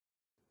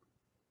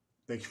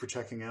Thank you for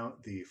checking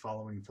out the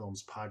Following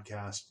Films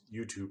podcast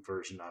YouTube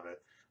version of it.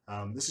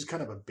 This is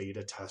kind of a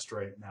beta test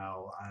right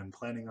now. I'm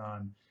planning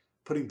on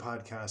putting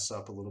podcasts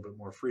up a little bit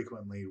more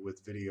frequently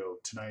with video.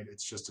 Tonight,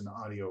 it's just an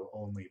audio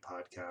only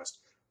podcast.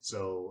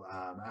 So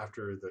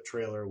after the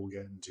trailer, we'll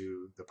get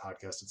into the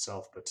podcast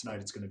itself. But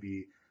tonight, it's going to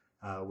be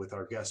with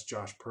our guest,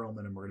 Josh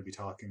Pearlman, and we're going to be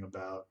talking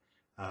about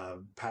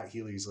Pat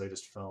Healy's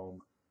latest film,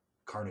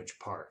 Carnage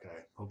Park.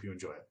 I hope you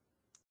enjoy it.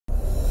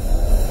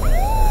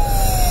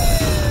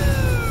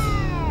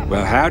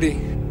 Well, howdy.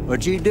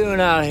 What you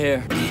doing out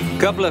here? A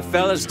couple of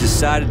fellas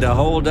decided to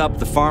hold up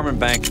the farming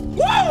bank.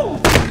 Whoa!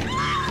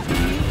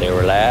 They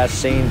were last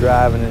seen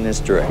driving in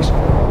this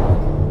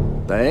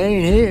direction. They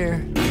ain't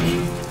here.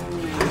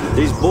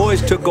 These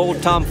boys took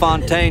old Tom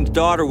Fontaine's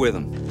daughter with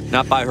them.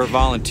 Not by her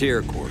volunteer,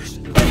 of course.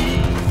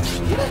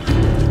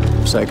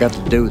 What's that got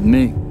to do with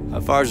me?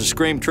 How far does the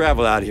scream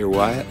travel out here,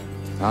 Wyatt?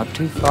 Not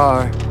too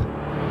far.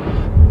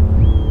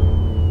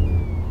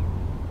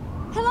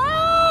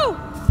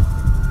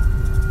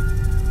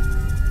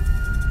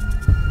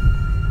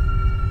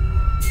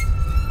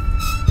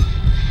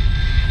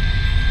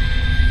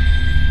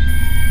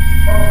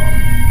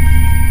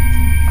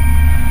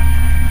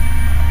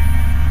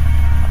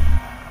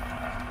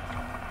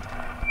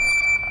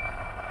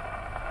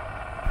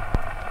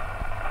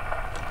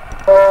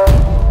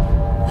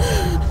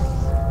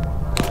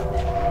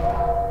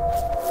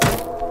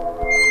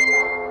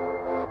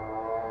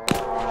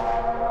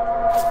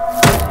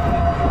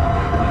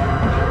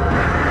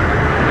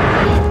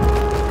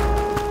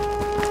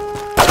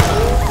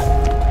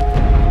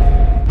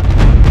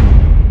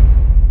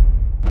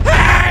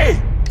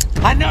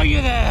 I know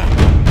you're there!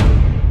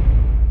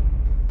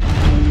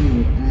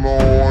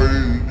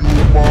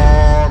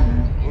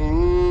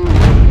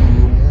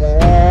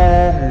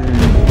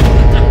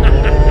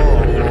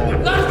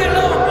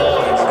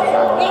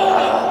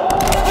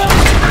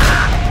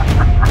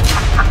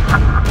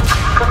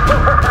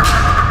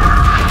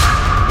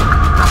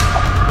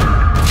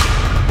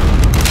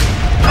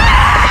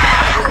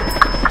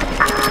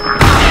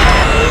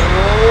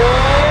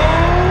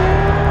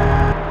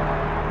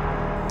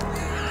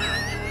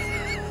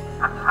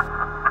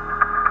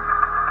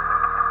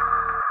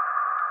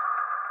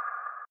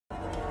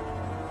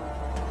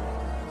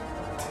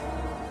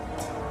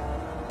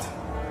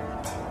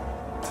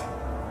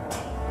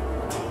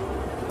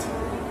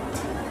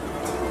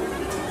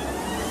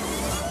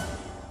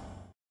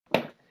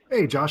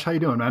 Hey, Josh, how you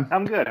doing, man?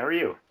 I'm good. How are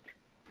you?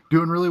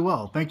 Doing really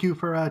well. Thank you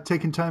for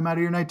taking time out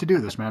of your night to do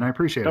this, man. I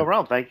appreciate No it.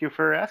 problem. Thank you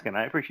for asking.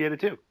 I appreciate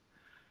it too.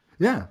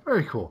 Yeah,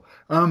 very cool.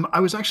 I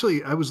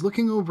was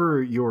looking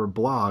over your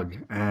blog,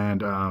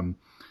 and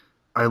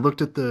I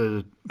looked at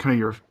the kind of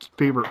your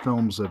favorite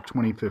films of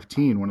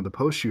 2015. One of the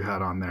posts you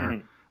had on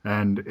there,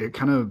 and it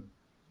kind of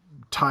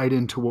tied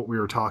into what we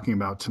were talking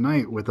about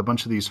tonight with a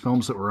bunch of these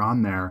films that were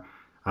on there,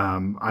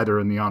 either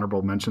in the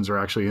honorable mentions or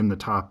actually in the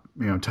top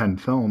 10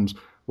 films.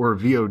 Were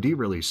VOD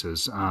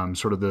releases,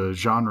 sort of the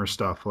genre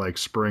stuff like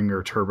Spring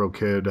or Turbo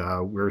Kid,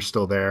 We're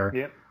Still There,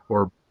 Yep.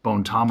 or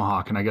Bone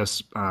Tomahawk. And I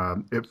guess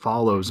It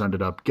Follows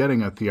ended up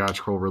getting a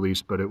theatrical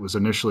release, but it was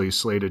initially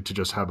slated to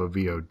just have a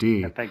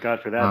VOD. And thank God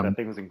for that. That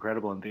thing was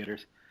incredible in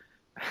theaters.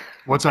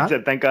 What's I that?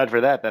 said, thank God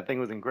for that. That thing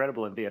was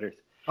incredible in theaters.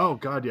 Oh,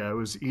 God, yeah. It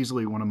was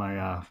easily one of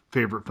my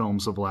favorite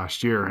films of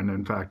last year. And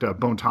in fact,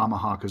 Bone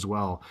Tomahawk as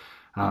well.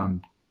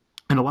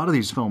 And a lot of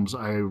these films,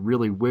 I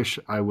really wish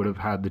I would have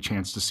had the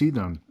chance to see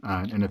them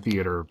in a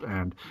theater.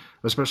 And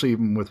especially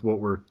even with what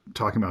we're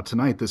talking about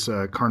tonight, this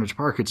Carnage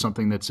Park, it's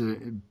something that's a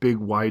big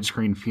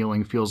widescreen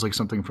feeling, feels like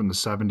something from the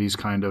 70s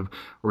kind of,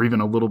 or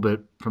even a little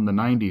bit from the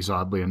 90s,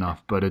 oddly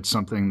enough. But it's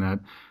something that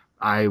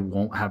I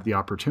won't have the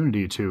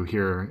opportunity to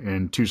here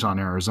in Tucson,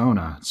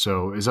 Arizona.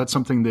 So is that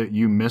something that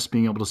you miss,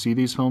 being able to see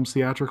these films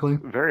theatrically?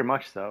 Very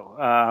much so.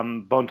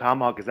 Bone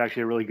Tomahawk is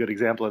actually a really good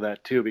example of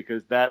that too,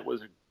 because that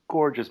was a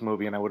gorgeous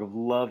movie, and I would have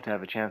loved to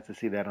have a chance to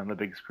see that on the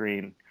big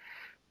screen.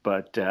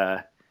 But,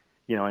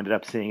 ended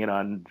up seeing it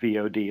on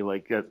VOD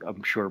like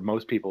I'm sure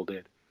most people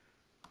did.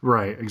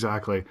 Right,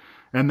 exactly.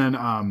 And then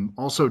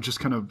also just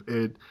kind of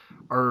it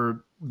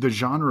are the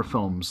genre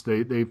films.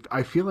 They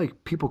I feel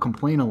like people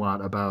complain a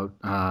lot about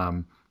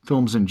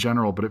films in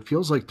general, but it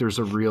feels like there's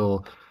a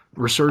real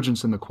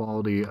resurgence in the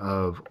quality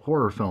of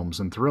horror films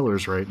and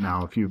thrillers right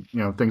now.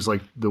 If things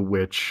like The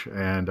Witch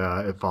and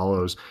It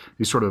Follows,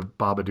 these sort of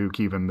Babadook,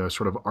 even the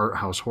sort of art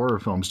house horror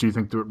films. Do you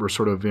think that we're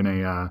sort of in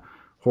a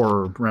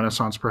horror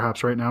renaissance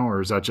perhaps right now,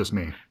 or is that just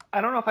me?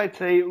 I don't know if I'd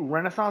say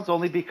renaissance,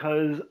 only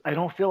because I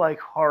don't feel like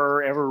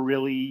horror ever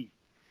really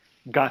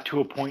got to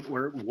a point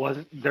where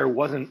there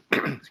wasn't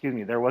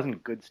there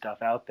wasn't good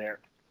stuff out there.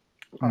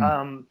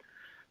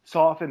 So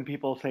often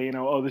people say,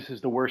 oh, this is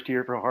the worst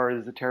year for horror,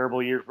 this is a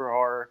terrible year for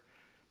horror.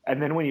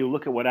 And then when you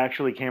look at what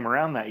actually came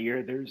around that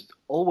year, there's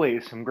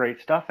always some great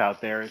stuff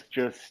out there. It's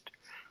just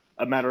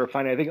a matter of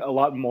finding. I think a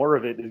lot more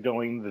of it is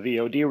going the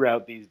VOD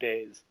route these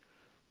days.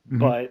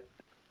 But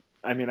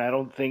I mean, I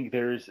don't think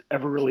there's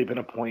ever really been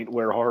a point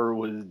where horror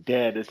was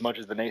dead, as much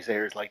as the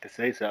naysayers like to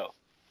say so.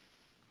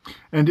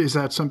 And is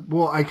that some?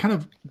 Well, I kind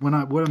of when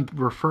I what I'm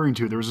referring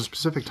to, there was a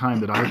specific time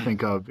that I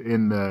think of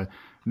in the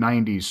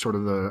 '90s, sort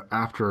of the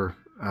after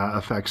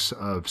effects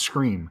of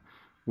Scream,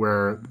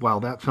 where while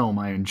that film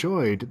I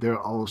enjoyed, there are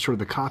all sort of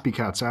the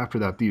copycats after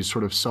that. These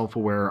sort of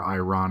self-aware,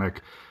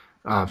 ironic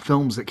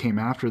films that came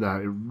after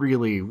that. It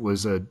really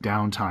was a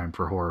downtime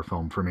for horror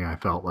film for me. I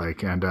felt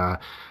like, and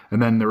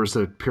then there was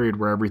a period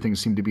where everything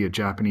seemed to be a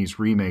Japanese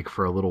remake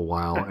for a little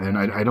while, and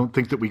I don't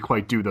think that we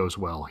quite do those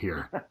well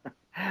here.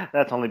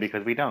 That's only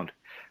because we don't.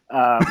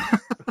 Um,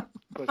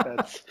 but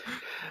that's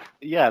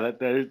yeah, that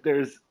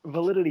there's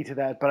validity to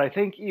that. But I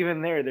think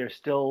even there's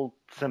still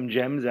some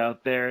gems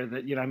out there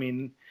that I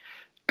mean,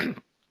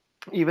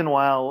 even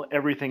while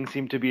everything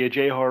seemed to be a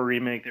J horror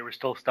remake, there was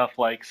still stuff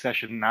like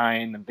Session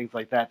 9 and things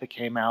like that that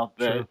came out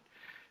that Sure.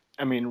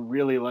 I mean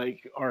really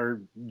like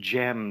are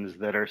gems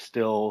that are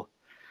still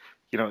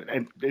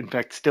in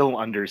fact still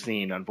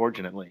underseen,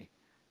 unfortunately.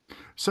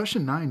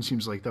 Session 9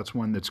 seems like that's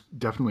one that's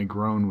definitely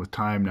grown with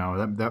time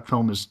now. That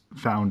film has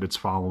found its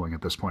following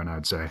at this point,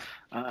 I'd say.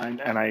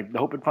 And I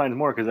hope it finds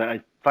more because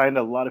I find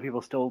a lot of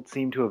people still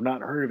seem to have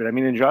not heard of it. I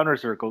mean, in genre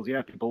circles,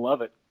 yeah, people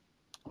love it,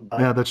 Yeah,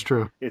 but that's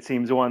true. it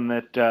seems one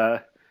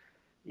that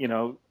you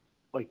know,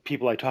 like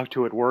people I talk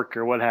to at work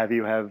or what have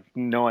you have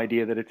no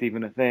idea that it's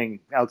even a thing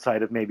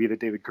outside of maybe the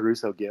David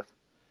Caruso gif.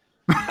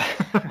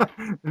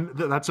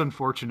 That's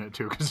unfortunate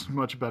too, because it's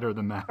much better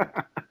than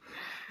that.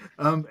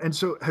 And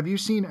so, have you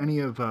seen any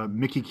of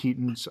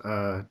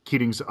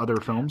Keating's other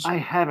films? I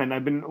haven't.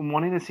 I've been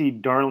wanting to see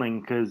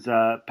Darling because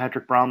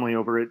Patrick Bromley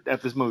over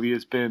at this movie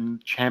has been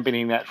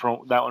championing that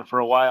one for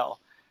a while,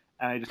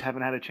 and I just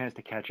haven't had a chance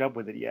to catch up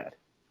with it yet.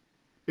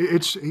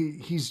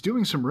 He's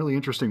doing some really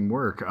interesting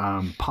work.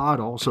 Pod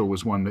also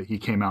was one that he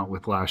came out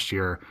with last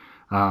year.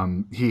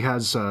 He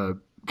has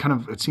kind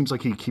of, it seems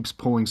like he keeps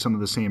pulling some of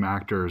the same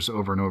actors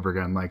over and over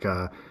again, like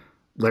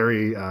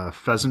Larry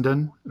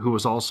Fessenden, who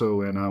was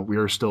also in We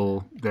Are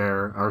Still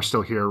There, are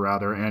Still Here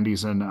rather, and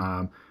he's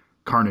in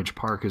Carnage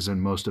Park is in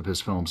most of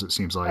his films, it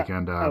seems I, like.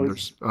 And I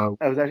was there's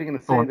I was actually going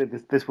to go say on.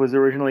 that this was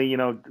originally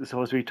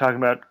supposed to be talking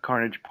about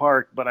Carnage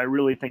Park, but I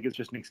really think it's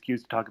just an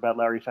excuse to talk about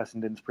Larry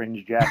Fessenden's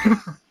Fringe Jacket.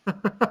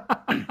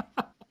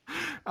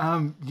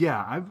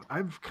 Yeah,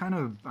 I've kind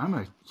of I'm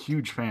a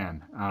huge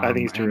fan, I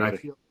think he's and I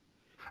terrific. feel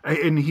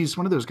and he's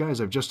one of those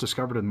guys I've just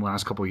discovered in the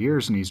last couple of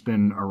years, and he's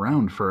been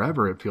around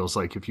forever. It feels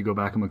like if you go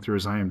back and look through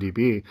his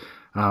IMDb,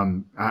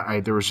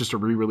 there was just a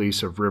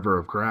re-release of River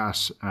of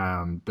Grass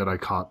that I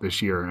caught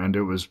this year, and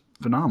it was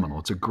phenomenal.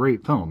 It's a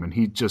great film, and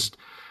he just,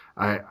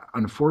 I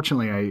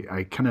unfortunately,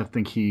 I kind of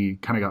think he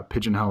kind of got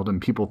pigeonholed,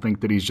 and people think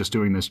that he's just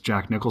doing this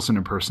Jack Nicholson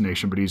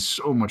impersonation, but he's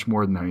so much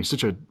more than that. He's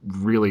such a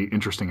really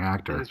interesting Yeah,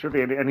 actor. he's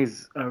terrific, and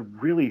he's a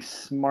really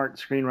smart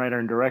screenwriter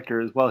and director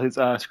as well. His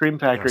Scream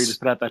Factory just Yes.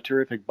 put out that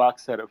terrific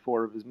box set of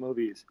four of his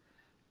movies,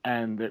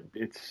 and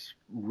it's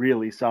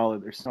really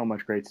solid. There's so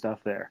much great stuff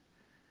there.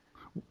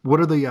 What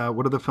are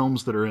the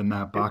films that are in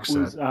that It box set?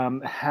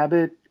 was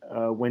Habit,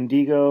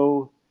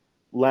 Wendigo,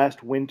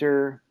 Last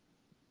Winter,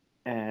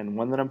 and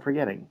one that I'm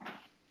forgetting.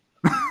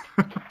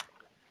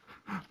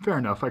 Fair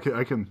enough. I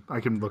can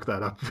look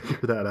that up,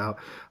 figure that out.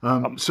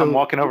 I'm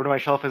walking over to my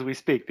shelf as we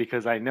speak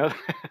because I know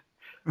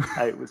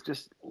I was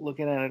just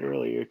looking at it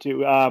earlier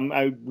too.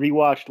 I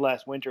rewatched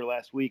Last Winter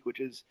last week, which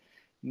is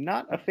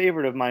not a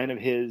favorite of mine of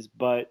his,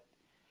 but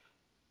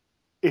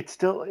it's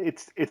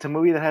a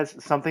movie that has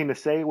something to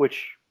say,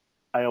 which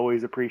I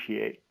always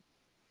appreciate.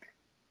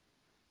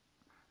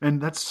 and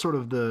that's sort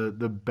of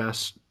the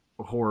best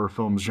horror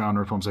films,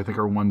 genre films. I think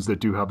are ones that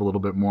do have a little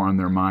bit more on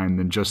their mind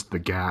than just the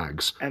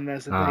gags. And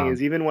that's the thing Um,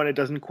 is, even when it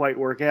doesn't quite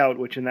work out,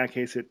 which in that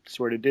case it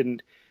sort of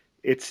didn't,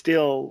 it's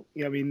still,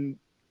 I mean,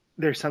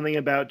 there's something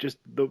about just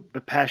the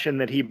passion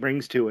that he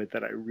brings to it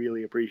that I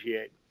really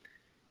appreciate.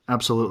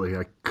 Absolutely,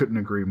 I couldn't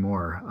agree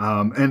more.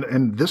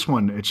 And this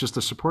one, it's just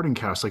the supporting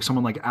cast, like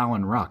someone like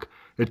Alan Ruck.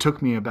 It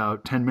took me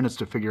about 10 minutes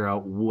to figure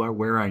out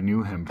where I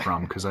knew him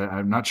from because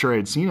I'm not sure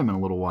I'd seen him in a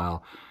little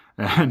while.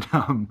 And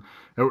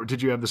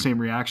did you have the same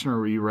reaction, or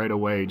were you right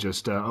away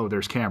just, oh,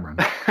 there's Cameron?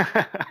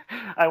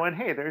 I went,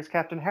 hey, there's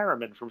Captain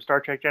Harriman from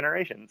Star Trek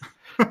Generations,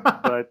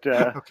 but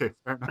Okay,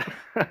 fair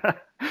enough.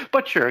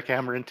 but sure,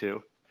 Cameron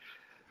too.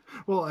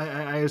 Well,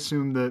 I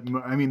assume that,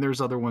 I mean,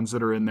 there's other ones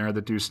that are in there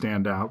that do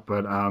stand out,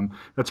 but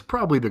that's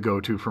probably the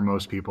go-to for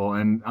most people.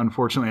 And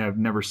unfortunately, I've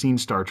never seen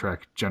Star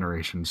Trek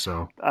Generations,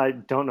 so I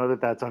don't know that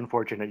that's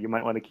unfortunate. You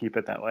might want to keep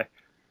it that way.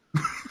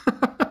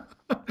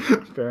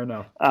 fair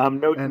enough.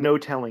 And No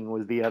telling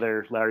was the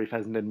other Larry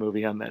Fessenden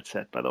movie on that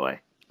set, by the way.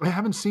 I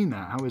haven't seen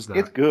that. How is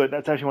It's that? good.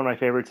 That's actually one of my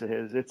favorites of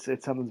his.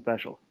 It's something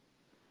special.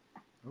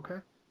 Okay.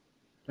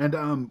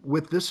 And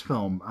with this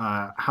film,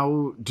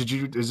 how did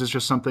you? Is this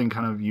just something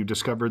kind of you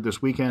discovered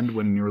this weekend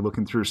when you were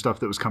looking through stuff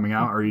that was coming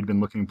out, or you'd been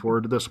looking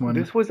forward to this one?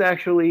 This was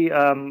actually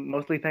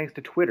mostly thanks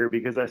to Twitter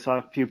because I saw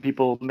a few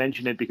people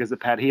mention it because of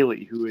Pat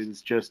Healy, who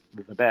is just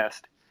the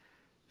best.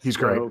 He's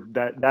great. So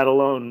that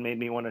alone made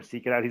me want to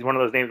seek it out. He's one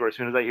of those names where as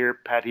soon as I hear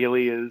Pat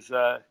Healy is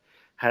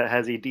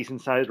has a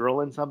decent sized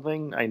role in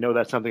something, I know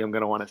that's something I'm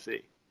going to want to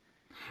see.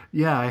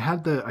 Yeah, I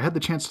had the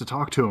chance to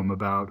talk to him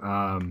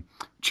about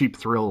Cheap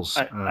Thrills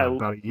I, I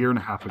about a year and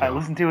a half I ago.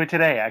 listened to it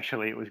today.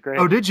 Actually, it was Oh,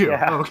 great. did you?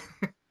 Yeah.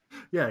 Oh,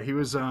 yeah, he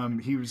was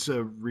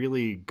a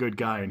really good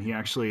guy, and he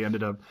actually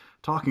ended up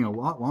talking a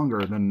lot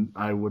longer than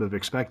I would have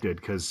expected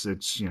because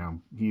it's,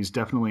 he's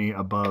definitely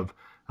above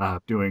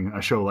doing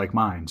a show like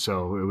mine.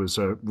 So it was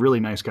a really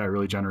nice guy,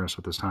 really generous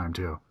with his time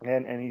too.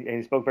 And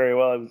he spoke very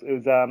well.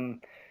 It was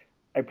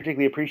I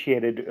particularly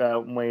appreciated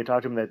when you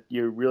talked to him that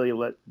you really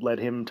let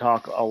him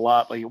talk a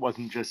lot. Like it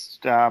wasn't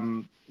just a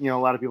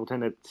lot of people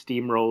tend to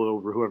steamroll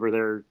over whoever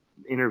they're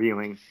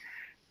interviewing,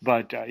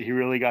 but he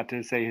really got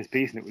to say his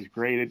piece, and it was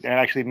great. It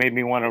actually made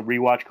me want to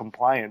rewatch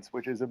Compliance,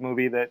 which is a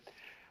movie that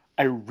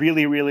I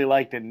really really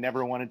liked and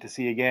never wanted to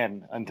see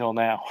again until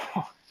now.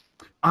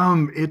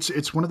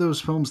 It's one of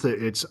those films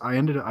that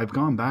I've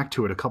gone back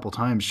to it a couple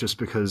times just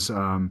because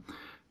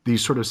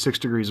these sort of 6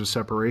 degrees of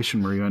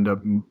separation where you end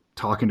up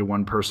talking to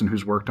one person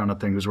who's worked on a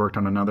thing, who's worked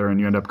on another, and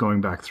you end up going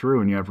back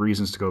through and you have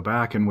reasons to go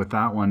back. And with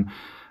that one,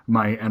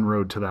 my end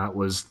road to that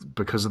was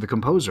because of the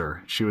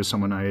composer. She was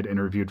someone I had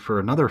interviewed for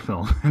another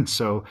film. And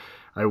so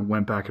I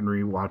went back and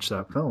rewatched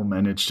that film,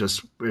 and it's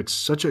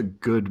such a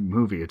good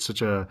movie. It's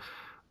such a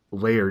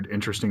layered,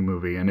 interesting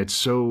movie. And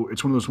it's one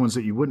of those ones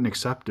that you wouldn't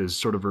accept as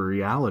sort of a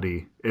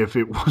reality if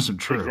it wasn't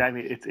true.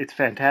 Exactly. It's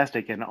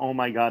fantastic, and oh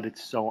my god,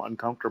 it's so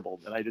uncomfortable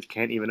that I just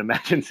can't even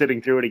imagine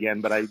sitting through it again.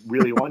 But I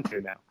really want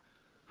to now.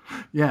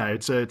 Yeah,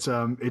 it's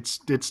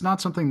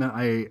not something that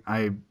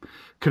I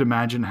could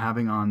imagine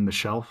having on the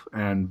shelf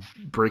and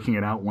breaking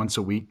it out once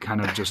a week,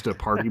 kind of just a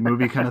party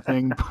movie kind of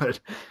thing. But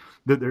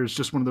there's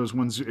just one of those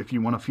ones if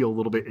you want to feel a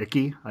little bit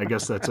icky, I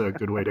guess that's a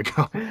good way to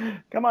go.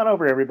 Come on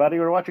over, everybody.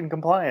 We're watching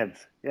Compliance.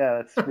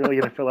 Yeah, that's really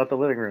going to fill out the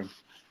living room.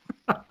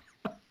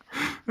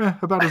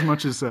 About as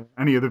much as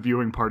any of the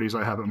viewing parties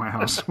I have at my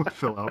house would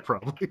fill out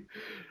probably.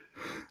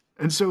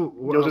 And so,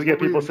 You'll just what get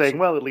were your people saying, initial?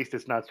 "Well, at least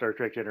it's not Star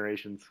Trek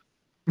Generations."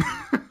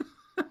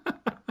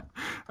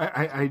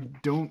 I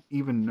don't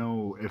even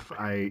know if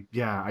I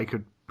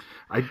could.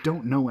 I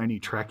don't know any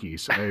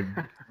Trekkies. I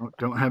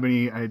don't have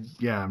any.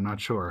 I'm not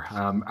sure.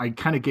 I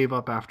kind of gave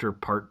up after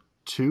part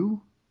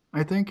two,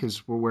 I think, is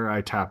where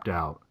I tapped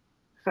out.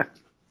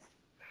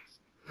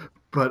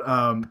 But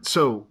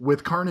so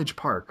with Carnage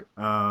Park,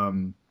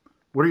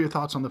 what are your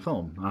thoughts on the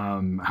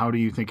film? How do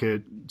you think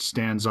it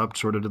stands up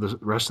sort of to the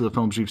rest of the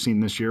films you've seen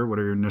this year? What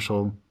are your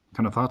initial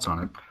kind of thoughts on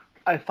it?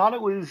 I thought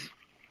it was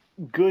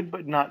good,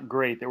 but not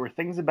great. There were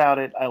things about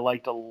it I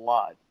liked a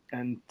lot,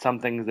 and some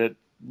things that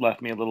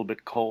left me a little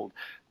bit cold.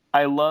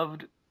 I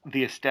loved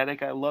the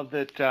aesthetic. I love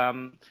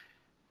that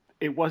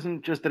it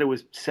wasn't just that it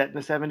was set in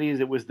the 70s,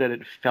 it was that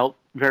it felt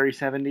very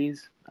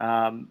 70s.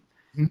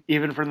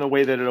 Even from the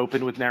way that it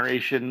opened with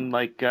narration,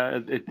 like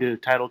the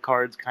title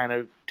cards, kind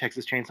of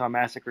Texas Chainsaw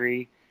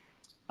Massacre.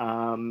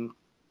 Um,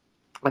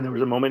 and there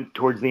was a moment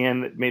towards the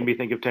end that made me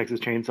think of Texas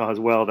Chainsaw as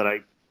well that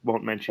I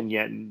won't mention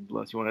yet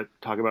unless you want to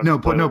talk about No,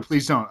 spoilers.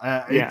 please don't.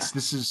 Yeah.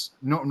 This is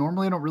no.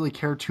 Normally, I don't really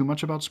care too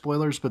much about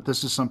spoilers, but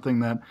this is something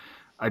that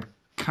I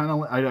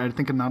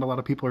think not a lot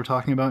of people are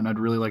talking about, and I'd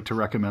really like to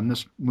recommend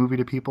this movie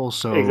to people.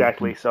 So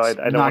Exactly. So I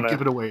don't want not to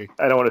give it away.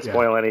 I don't want to Yeah.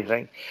 spoil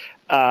anything.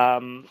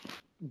 Um,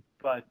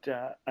 but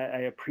I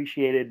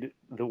appreciated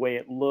the way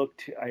it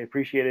looked. I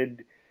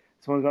appreciated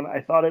someone's going.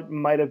 I thought it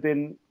might have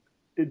been,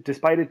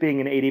 despite it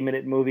being an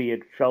 80-minute movie,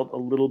 it felt a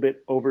little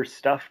bit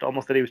overstuffed.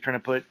 Almost that he was trying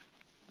to put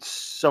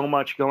so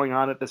much going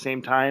on at the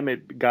same time.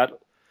 It got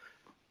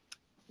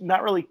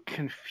not really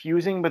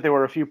confusing, but there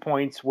were a few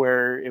points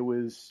where it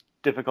was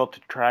difficult to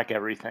track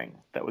everything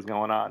that was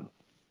going on.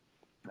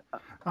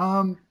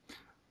 Um,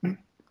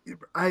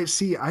 I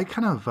see. I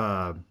kind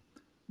of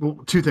well,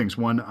 two things.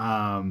 One,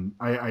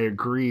 I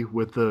agree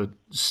with the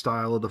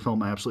style of the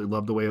film. I absolutely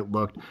love the way it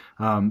looked.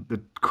 The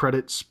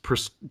credits,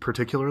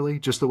 particularly,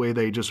 just the way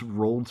they just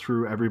rolled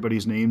through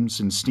everybody's names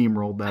and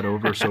steamrolled that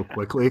over so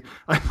quickly.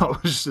 I thought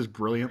it was just this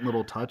brilliant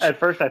little touch. At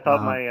first, I thought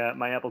Uh,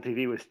 my Apple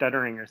TV was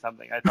stuttering or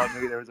something. I thought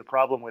maybe there was a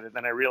problem with it.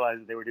 Then I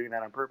realized that they were doing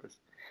that on purpose.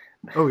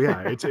 oh yeah,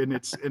 and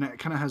it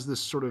kind of has this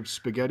sort of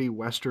spaghetti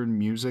western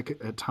music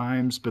at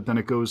times, but then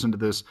it goes into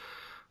this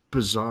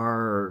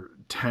bizarre,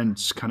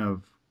 tense kind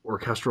of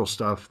orchestral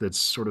stuff that's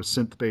sort of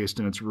synth based,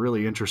 and it's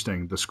really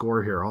interesting. The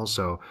score here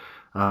also,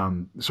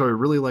 so I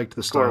really liked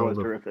the Score style, was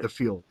terrific. the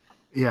feel,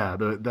 yeah,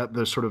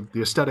 the sort of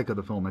the aesthetic of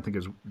the film. I think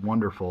is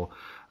wonderful,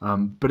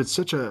 but it's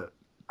such a,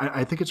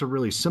 I think it's a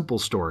really simple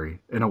story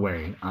in a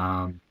way.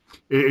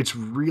 It's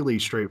really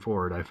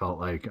straightforward. I felt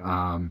like.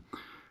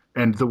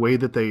 And the way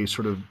that they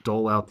sort of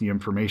dole out the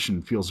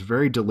information feels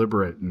very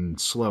deliberate and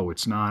slow.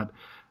 It's not.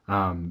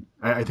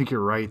 I think you're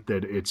right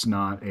that it's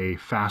not a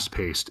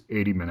fast-paced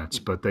 80 minutes,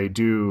 but they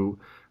do,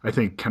 I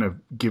think, kind of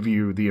give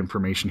you the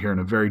information here in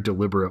a very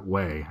deliberate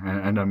way,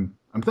 and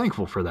I'm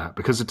thankful for that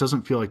because it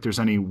doesn't feel like there's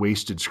any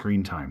wasted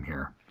screen time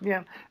here.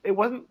 Yeah, it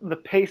wasn't the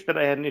pace that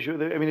I had an issue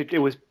with. I mean, it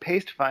was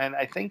paced fine.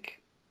 I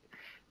think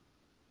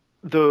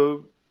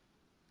the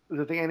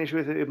the thing I had an issue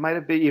with it might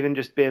have been even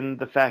just been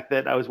the fact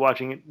that I was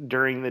watching it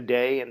during the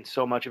day, and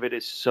so much of it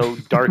is so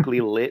darkly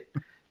lit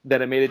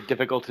that it made it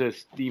difficult to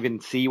even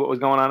see what was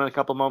going on in a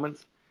couple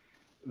moments.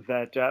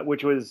 That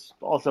which was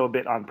also a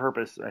bit on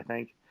purpose, I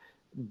think.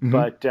 Hmm.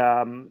 But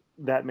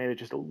that made it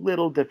just a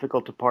little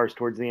difficult to parse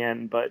towards the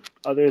end. But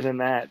other than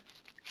that,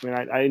 I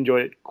mean, I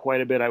enjoyed it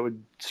quite a bit. I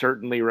would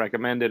certainly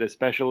recommend it,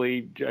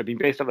 especially, I mean,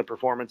 based on the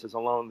performances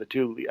alone, the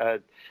two,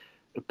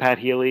 Pat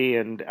Healy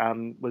and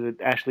was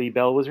it Ashley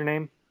Bell was her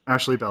name?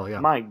 Ashley Bell, yeah.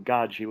 My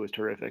God, she was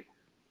terrific.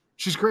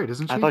 She's great,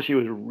 isn't I she? thought she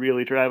was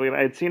really terrific.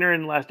 I had seen her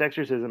in Last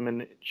Exorcism,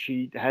 and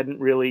she hadn't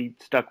really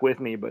stuck with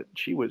me, but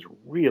she was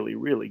really,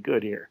 really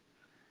good here.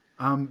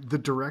 The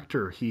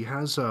director, he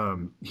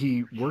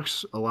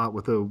works a lot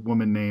with a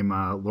woman named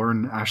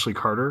Lauren Ashley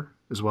Carter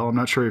as well. I'm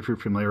not sure if you're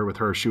familiar with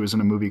her. She was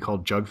in a movie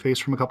called Jugface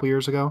from a couple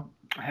years ago.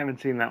 I haven't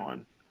seen that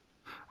one.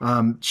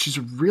 She's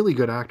a really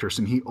good actress,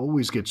 and he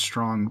always gets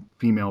strong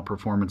female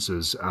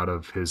performances out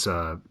of his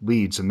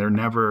leads, and they're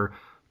never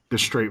the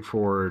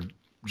straightforward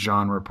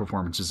genre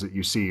performances that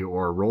you see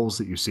or roles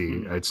that you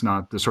see. It's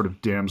not the sort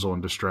of damsel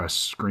in distress,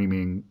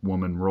 screaming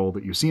woman role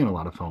that you see in a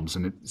lot of films,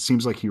 and it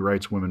seems like he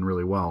writes women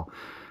really well.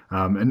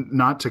 And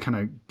not to kind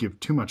of give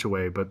too much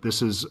away, but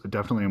this is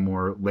definitely a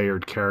more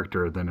layered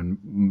character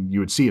than you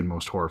would see in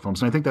most horror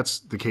films. And I think that's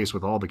the case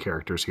with all the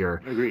characters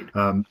here. Agreed.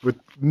 With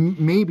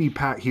maybe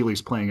Pat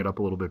Healy's playing it up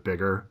a little bit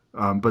bigger,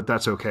 but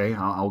that's okay.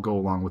 I'll go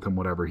along with him,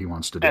 whatever he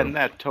wants to do. And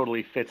that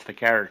totally fits the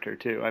character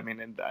too. I mean,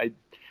 and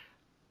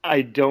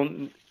I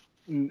don't.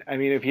 I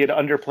mean, if he had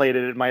underplayed it,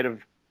 it might have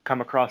come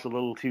across a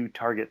little too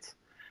Targets.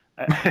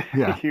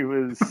 Yeah. He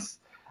was.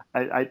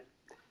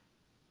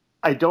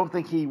 I don't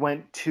think he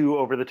went too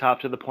over the top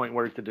to the point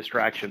where it's a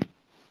distraction.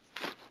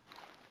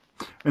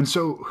 And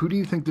so, who do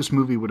you think this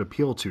movie would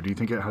appeal to? Do you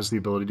think it has the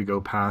ability to go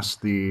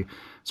past the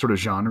sort of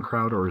genre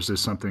crowd, or is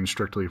this something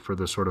strictly for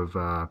the sort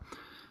of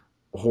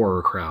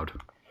horror crowd?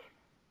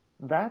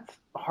 That's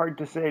hard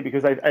to say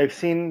because I've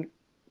seen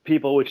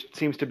people, which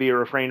seems to be a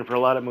refrain for a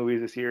lot of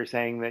movies this year,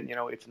 saying that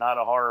it's not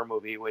a horror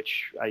movie,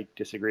 which I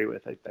disagree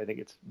with. I think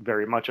it's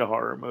very much a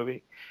horror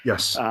movie.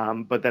 Yes.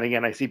 But then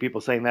again, I see people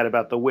saying that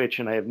about The Witch,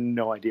 and I have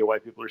no idea why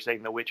people are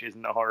saying The Witch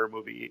isn't a horror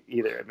movie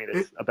either. I mean,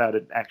 it's about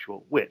an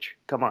actual witch.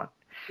 Come on.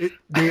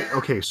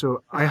 Okay,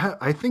 so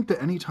I think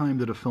that any time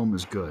that a film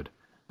is good,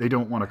 they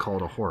don't want to call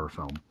it a horror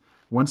film.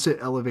 Once it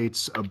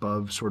elevates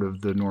above sort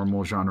of the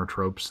normal genre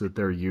tropes that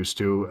they're used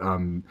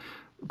to,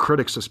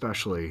 critics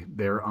especially,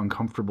 they're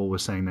uncomfortable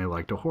with saying they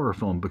liked a horror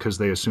film because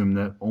they assume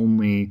that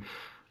only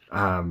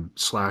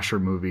slasher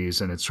movies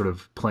and it's sort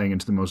of playing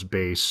into the most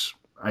base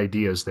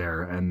ideas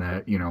there, and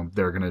that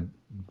they're going to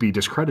be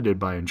discredited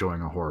by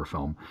enjoying a horror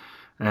film.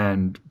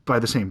 And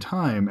at the same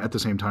time,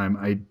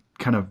 I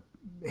kind of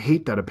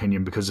hate that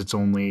opinion because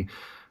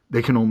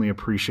they can only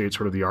appreciate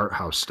sort of the art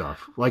house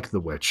stuff like The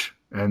Witch,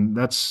 and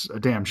that's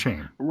a damn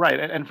shame. Right,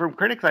 and from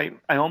critics, I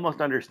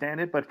almost understand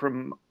it, but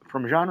from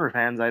genre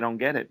fans, I don't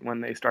get it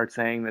when they start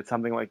saying that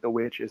something like The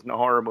Witch isn't a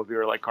horror movie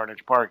or like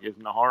Carnage Park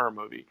isn't a horror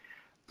movie.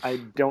 I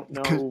don't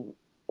know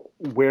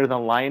where the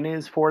line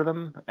is for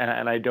them,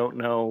 and I don't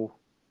know.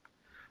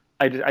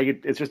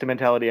 It's just a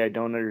mentality I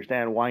don't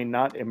understand. Why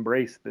not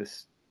embrace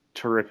this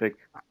terrific,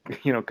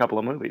 couple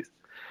of movies?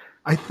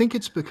 I think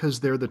it's because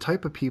they're the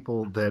type of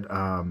people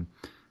that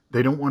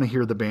they don't want to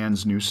hear the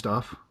band's new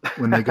stuff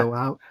when they go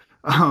out.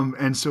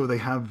 And so they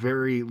have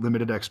very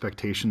limited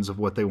expectations of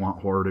what they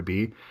want horror to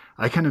be.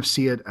 I kind of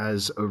see it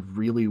as a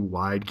really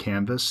wide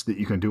canvas that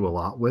you can do a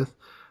lot with.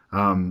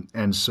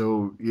 And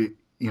so,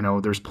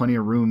 there's plenty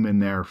of room in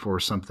there for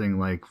something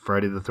like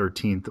Friday the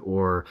 13th,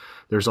 or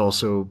there's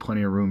also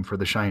plenty of room for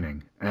The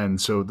Shining.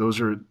 And so those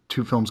are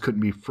two films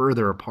couldn't be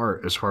further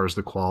apart as far as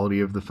the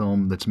quality of the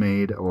film that's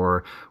made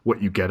or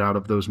what you get out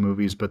of those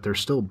movies, but they're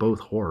still both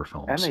horror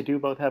films. And they do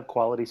both have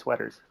quality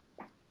sweaters.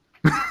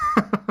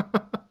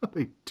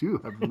 They do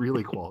have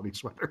really quality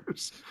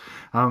sweaters.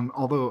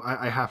 Although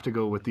I have to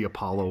go with the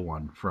Apollo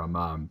one from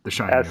The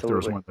Shining. Absolutely. If there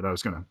was one that I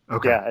was going to.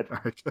 Okay. Yeah,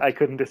 I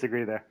couldn't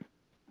disagree there.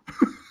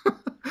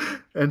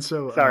 And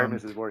so. Sorry,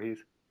 Mrs.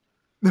 Voorhees.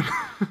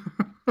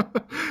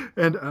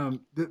 And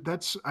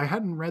I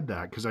hadn't read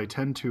that because I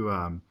tend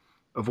to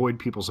avoid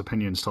people's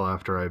opinions till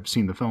after I've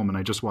seen the film, and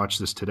I just watched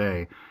this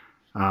today.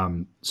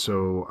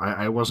 So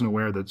I wasn't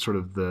aware that sort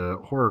of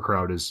the horror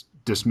crowd is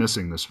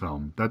dismissing this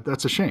film.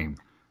 That's a shame.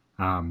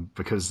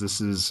 Because this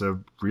is a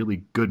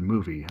really good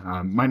movie.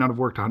 Might not have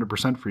worked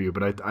 100% for you,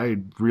 but I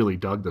really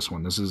dug this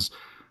one. This is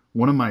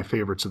one of my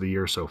favorites of the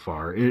year so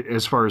far,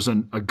 as far as a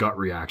gut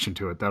reaction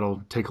to it.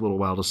 That'll take a little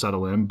while to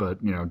settle in, but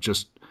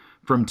just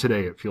from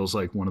today, it feels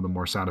like one of the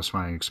more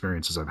satisfying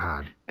experiences I've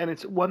had. And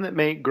it's one that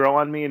may grow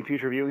on me in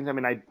future viewings. I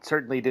mean, I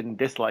certainly didn't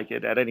dislike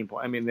it at any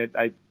point. I mean,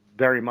 I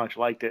very much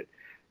liked it.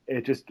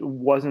 It just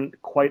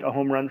wasn't quite a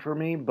home run for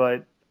me,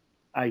 but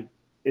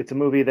it's a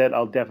movie that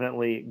I'll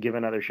definitely give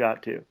another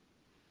shot to.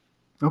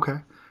 Okay.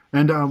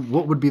 And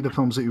what would be the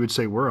films that you would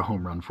say were a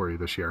home run for you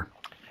this year?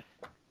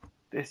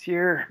 This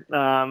year,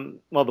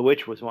 well, The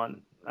Witch was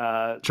one.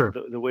 Sure.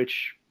 The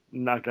Witch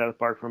knocked it out of the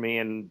park for me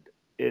and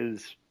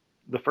is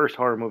the first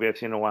horror movie I've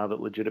seen in a while that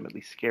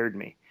legitimately scared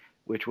me,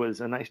 which was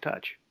a nice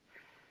touch.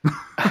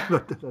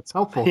 That's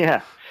helpful.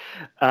 Yeah.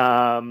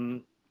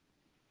 Um,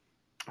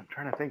 I'm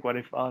trying to think what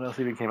else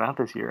even came out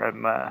this year.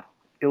 I'm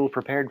ill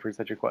prepared for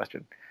such a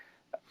question.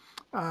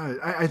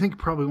 I think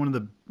probably one of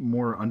the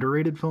more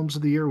underrated films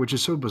of the year, which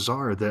is so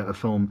bizarre that a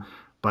film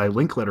by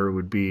Linkletter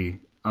would be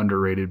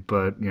underrated,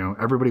 but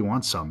everybody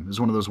wants some. Is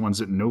one of those ones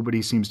that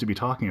nobody seems to be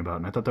talking about,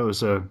 and I thought that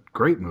was a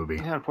great movie.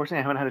 Yeah, unfortunately,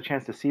 I haven't had a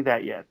chance to see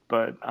that yet,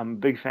 but I'm a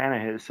big fan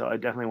of his, so I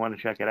definitely want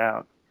to check it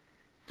out.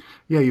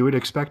 Yeah, you would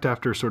expect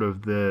after sort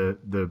of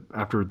the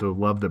after the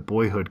love that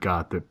Boyhood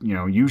got that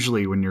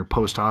usually when you're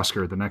post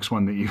Oscar, the next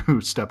one that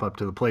you step up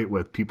to the plate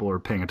with, people are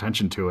paying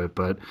attention to it,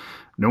 but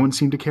no one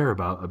seemed to care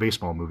about a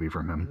baseball movie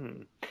from him.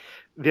 Hmm.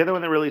 The other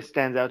one that really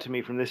stands out to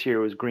me from this year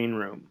was Green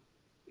Room.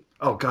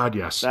 Oh God,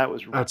 yes, That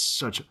was that's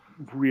such a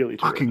really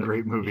fucking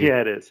terrific. great movie.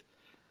 Yeah, it is.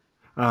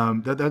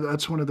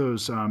 That's one of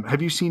those.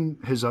 Have you seen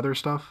his other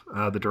stuff?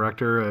 The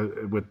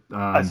director with Blue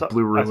I saw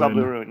Blue Ruin,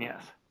 Ruin.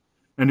 Yes,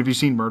 and have you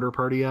seen Murder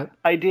Party yet?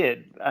 I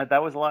did.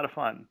 That was a lot of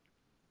fun.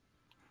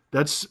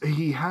 That's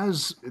he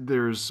has.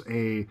 There's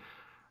a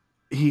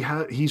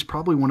he's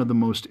probably one of the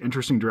most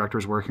interesting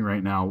directors working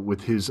right now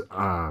with his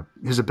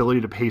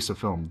ability to pace a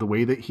film. The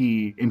way that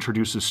he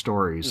introduces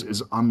stories Hmm.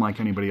 is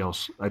unlike anybody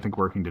else I think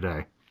working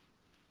today.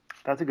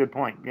 That's a good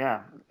point.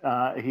 Yeah,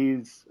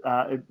 he's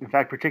in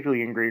fact,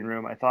 particularly in Green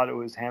Room, I thought it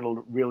was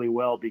handled really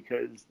well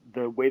because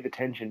the way the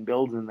tension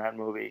builds in that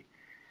movie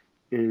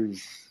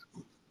is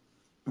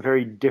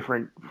very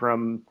different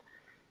from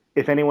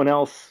if anyone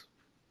else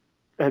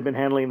had been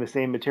handling the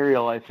same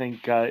material. I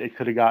think it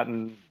could have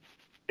gotten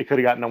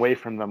away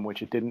from them,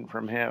 which it didn't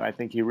from him. I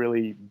think he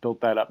really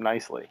built that up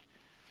nicely.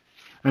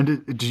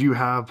 And do you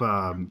have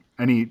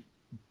any?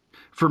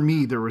 For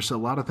me, there was a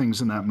lot of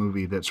things in that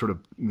movie that sort of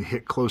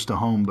hit close to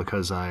home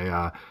because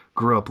I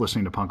grew up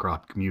listening to punk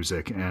rock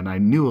music, and I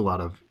knew a lot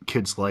of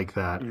kids like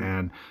that. Mm.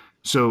 And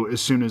so as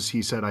soon as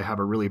he said, "I have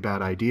a really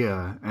bad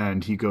idea,"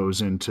 and he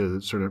goes into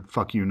sort of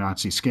 "fuck you,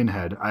 Nazi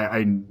skinhead,"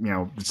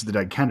 it's the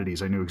Dead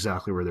Kennedys. I knew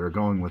exactly where they were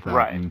going with that,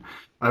 Right. and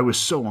I was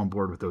so on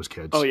board with those Oh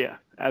kids. yeah,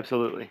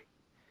 absolutely.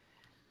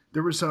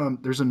 There's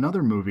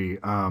another movie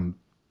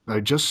I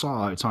just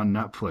saw. It's on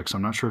Netflix.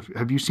 I'm not sure if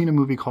have you seen a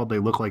movie called They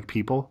Look Like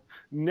People?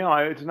 No,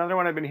 it's another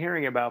one I've been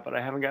hearing about, but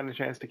I haven't gotten a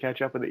chance to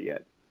catch up with it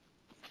yet.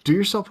 Do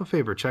yourself a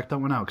favor, check that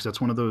one out because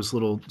that's one of those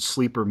little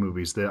sleeper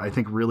movies that I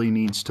think really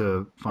needs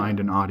to find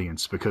an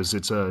audience because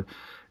it's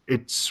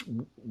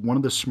one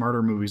of the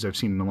smarter movies I've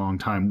seen in a long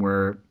time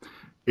where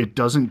it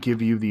doesn't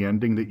give you the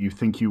ending that you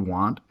think you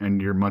want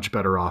and you're much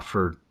better off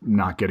for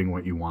not getting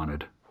what you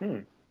wanted. Hmm.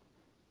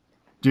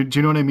 Do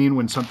you know what I mean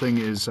when something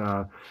is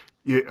a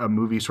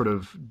movie sort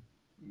of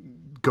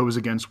goes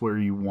against where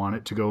you want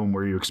it to go and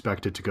where you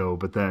expect it to go,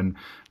 but then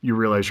you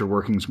realize you're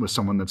working with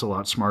someone that's a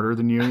lot smarter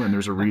than you, and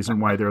there's a reason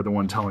why they're the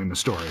one telling the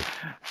story.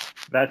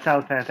 That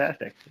sounds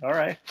fantastic. All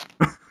right.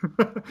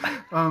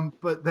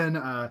 But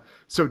then,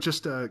 so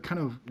just kind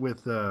of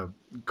with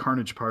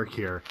Carnage Park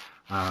here,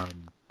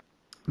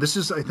 this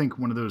is, I think,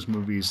 one of those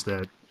movies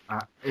that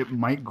it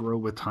might grow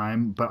with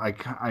time, but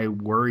I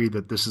worry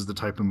that this is the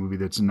type of movie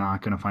that's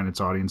not going to find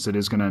its audience. It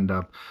is going to end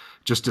up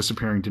just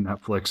disappearing to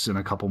Netflix in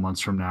a couple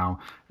months from now.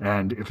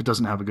 And if it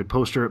doesn't have a good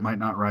poster, it might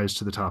not rise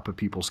to the top of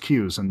people's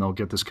queues, and they'll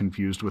get this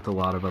confused with a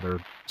lot of other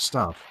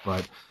stuff.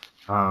 But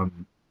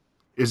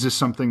is this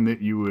something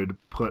that you would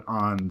put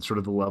on sort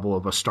of the level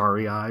of a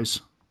Starry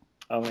Eyes?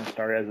 Oh, and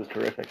Starry Eyes is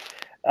terrific.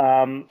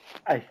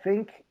 I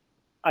think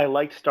I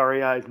liked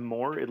Starry Eyes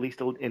more, at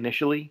least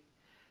initially,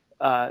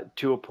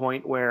 to a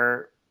point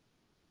where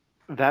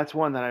that's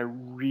one that I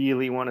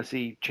really want to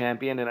see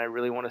championed and I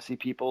really want to see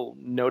people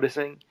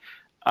noticing.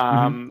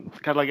 Mm-hmm.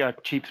 Kind of like a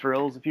Cheap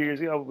Thrills a few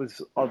years ago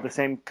was the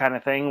same kind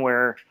of thing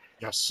where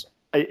Yes.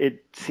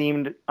 it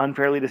seemed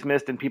unfairly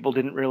dismissed and people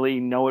didn't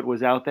really know it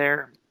was out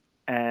there.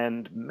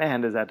 And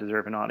man, does that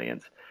deserve an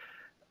audience.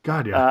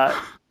 God, yeah.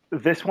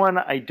 This one,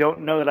 I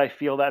don't know that I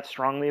feel that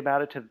strongly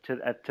about it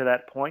to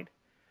that point,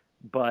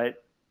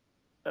 but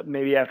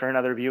maybe after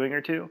another viewing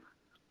or two.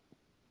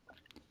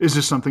 Is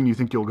this something you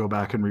think you'll go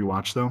back and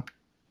rewatch, though?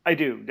 I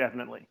do,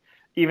 definitely.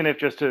 Even if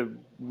just to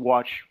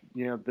watch,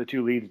 the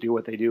two leads do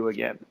what they do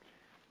again.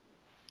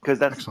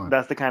 Because Excellent.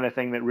 that's the kind of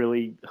thing that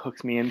really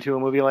hooks me into a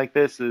movie like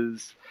this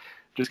is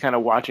just kind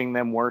of watching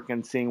them work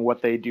and seeing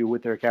what they do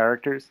with their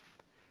characters.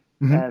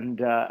 Mm-hmm.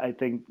 And I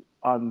think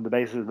on the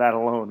basis of that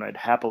alone, I'd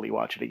happily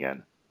watch it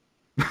again.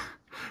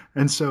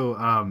 And so,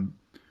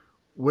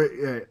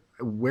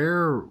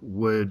 where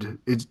would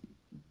it?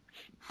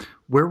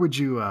 Where would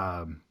you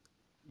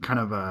kind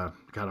of?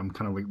 God, I'm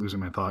kind of like losing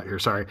my thought here.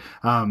 Sorry.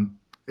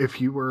 If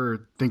you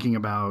were thinking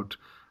about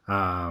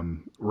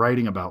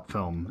writing about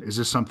film, is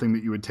this something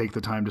that you would take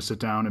the time to sit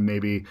down and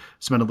maybe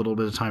spend a little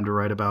bit of time to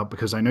write about?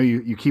 Because I know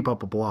you keep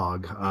up a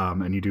blog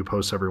and you do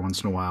posts every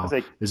once in a while.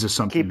 Like, Is this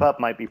something? Keep up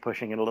might be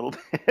pushing it a little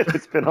bit.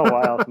 It's been a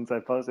while since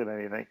I've posted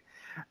anything.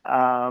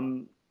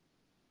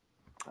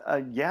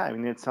 Yeah, I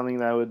mean, it's something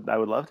that I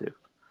would love to.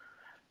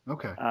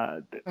 Okay.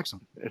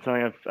 Excellent. It's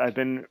something I've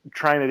been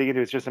trying to dig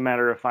into. It's just a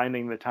matter of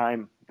finding the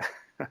time.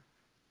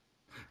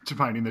 To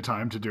finding the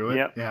time to do it.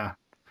 Yep. Yeah.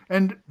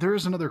 And there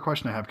is another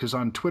question I have because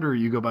on Twitter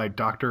you go by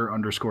Dr.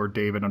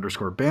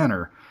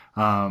 _David_Banner.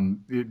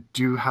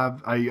 Do you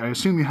have? I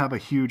assume you have a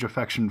huge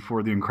affection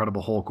for the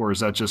Incredible Hulk, or is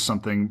that just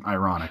something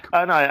ironic? No,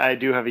 I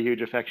do have a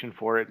huge affection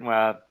for it.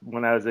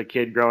 When I was a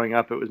kid growing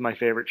up, it was my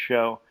favorite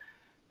show,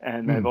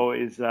 and I've Hmm.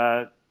 always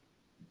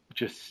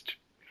just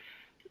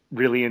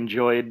really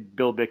enjoyed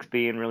Bill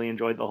Bixby and really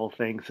enjoyed the whole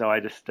thing. So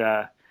I just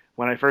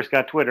when I first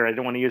got Twitter, I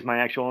didn't want to use my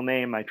actual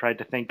name. I tried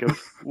to think of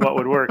what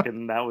would work,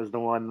 and that was the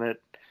one that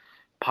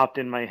popped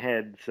in my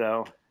head.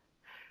 So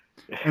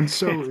And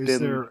so, it's is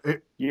been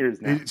there?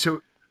 years now.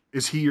 So,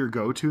 is he your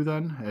go-to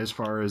then, as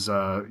far as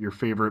your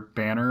favorite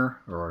Banner,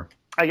 or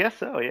I guess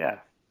so, yeah.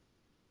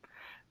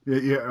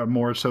 yeah,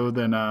 more so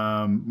than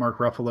Mark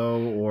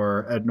Ruffalo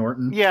or Ed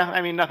Norton? Yeah,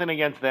 I mean, nothing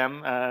against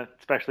them,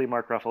 especially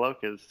Mark Ruffalo,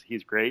 because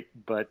he's great,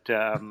 but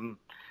and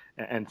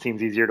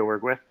seems easier to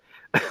work with.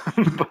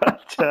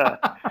 but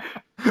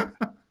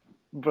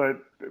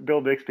but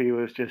Bill Bixby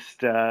was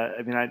just,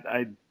 I mean,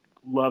 I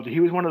loved. He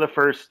was one of the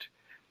first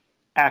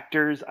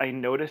actors I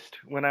noticed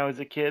when I was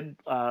a kid.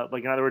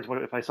 Like in other words,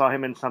 if I saw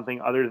him in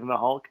something other than the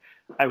Hulk,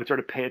 I would sort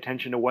of pay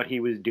attention to what he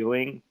was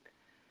doing.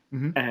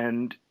 Hmm.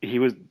 And he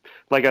was,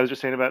 like I was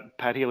just saying about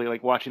Pat Healy,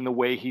 like watching the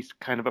way he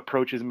kind of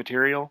approaches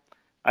material.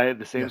 I had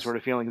the same Yes. sort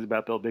of feelings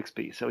about Bill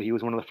Bixby. So he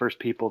was one of the first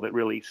people that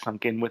really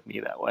sunk in with me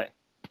that way.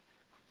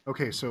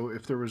 Okay, so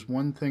if there was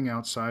one thing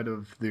outside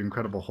of the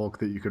Incredible Hulk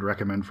that you could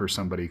recommend for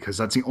somebody, because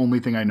that's the only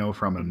thing I know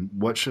from him,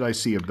 what should I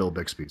see of Bill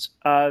Bixby's?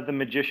 The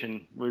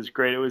Magician was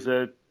great. It was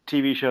a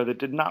TV show that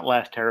did not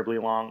last terribly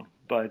long,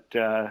 but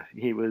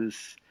he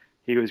was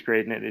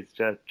great in it. It's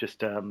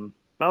just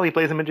well, he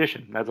plays a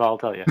magician. That's all I'll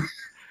tell you.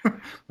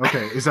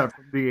 Okay, is that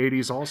from the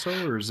 80s also,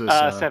 or is this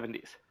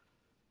 70s.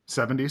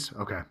 70s?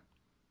 Okay.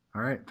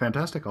 All right,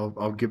 fantastic.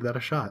 I'll give that a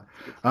shot.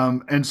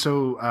 And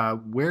so,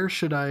 where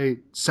should I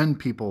send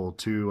people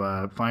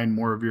to find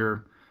more of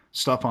your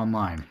stuff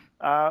online?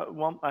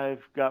 Well,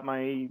 I've got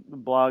my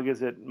blog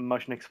is at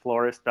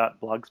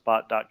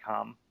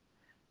mushnicksflorist.blogspot.com,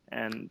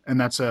 and And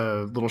that's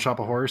a Little Shop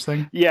of Horrors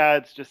thing. yeah,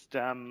 it's just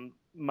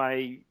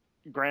my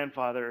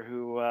grandfather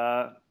who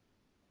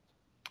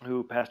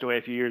passed away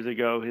a few years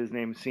ago. His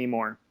name's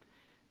Seymour,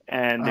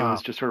 and it Uh,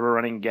 was just sort of a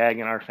running gag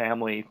in our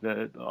family.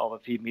 All the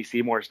Feed Me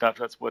Seymour stuff.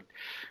 That's what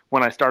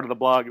when I started the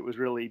blog, it was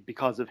really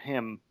because of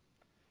him.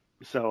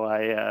 So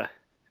I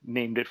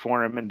named it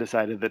for him and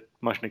decided that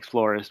Mushnick's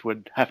Florist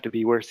would have to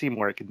be where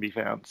Seymour can be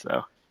found.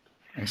 So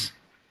nice.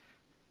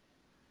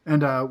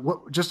 And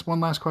what? Just one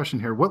last question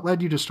here. What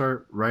led you to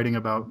start writing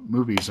about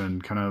movies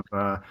and kind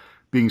of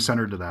being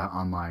centered to that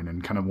online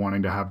and kind of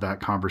wanting to have that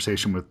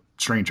conversation with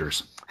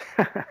strangers?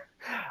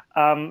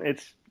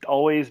 it's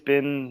always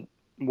been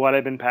what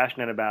I've been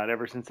passionate about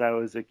ever since I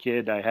was a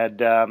kid. I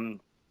had a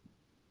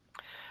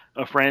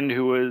friend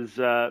who was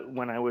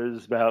when I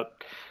was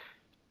about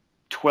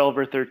 12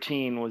 or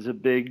 13 was a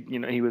big,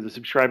 he was a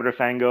subscriber to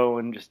Fango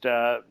and just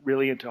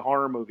really into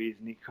horror movies,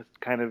 and he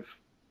kind of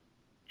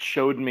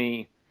showed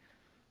me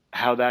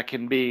how that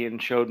can be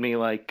and showed me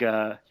like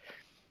got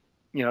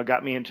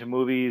me into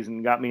movies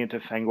and got me into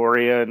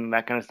Fangoria and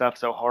that kind of stuff.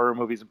 So horror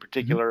movies in Hmm.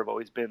 particular have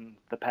always been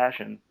the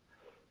passion.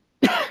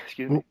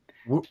 Excuse me.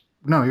 Well,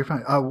 no, you're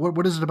fine.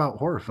 What is it about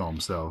horror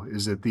films though?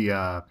 Is it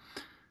the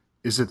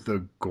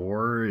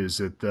gore? Is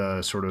it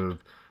the sort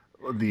of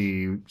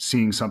the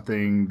seeing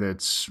something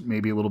that's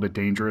maybe a little bit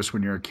dangerous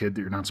when you're a kid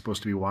that you're not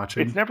supposed to be It's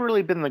watching? never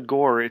really been the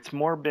gore. It's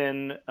more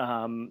been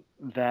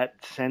that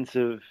sense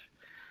of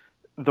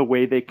the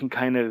way they can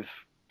kind of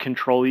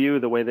control you,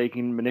 the way they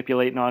can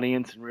manipulate an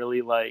audience and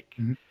really like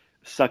Hmm.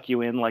 suck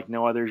you in like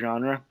no other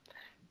genre.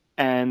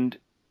 And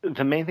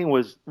the main thing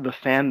was the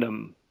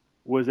fandom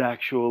was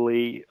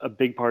actually a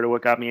big part of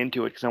what got me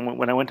into it. Because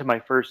when I went to my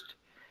first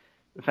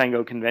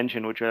Fango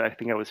convention, which I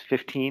think I was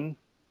 15,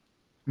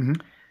 Hmm.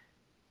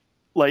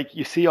 like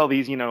you see all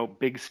these,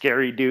 big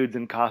scary dudes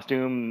in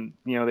costume,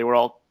 they were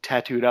all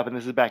tattooed up. And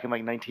this is back in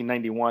like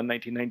 1991,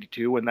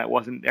 1992, when that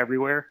wasn't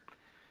everywhere.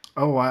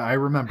 Oh, I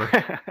remember.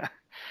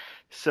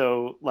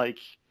 So like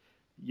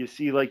you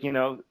see like,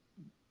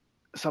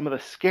 some of the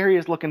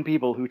scariest looking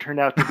people who turned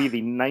out to be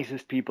the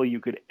nicest people you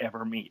could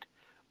ever meet.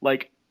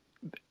 Like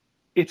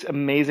it's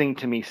amazing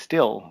to me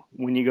still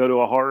when you go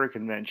to a horror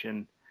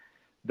convention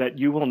that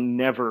you will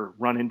never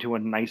run into a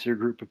nicer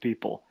group of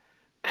people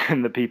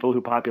than the people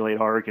who populate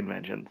horror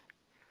conventions.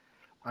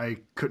 I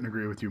couldn't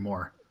agree with you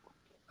more.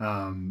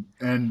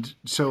 And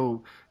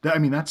so that, I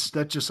mean,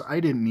 that just I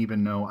didn't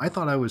even know. I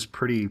thought I was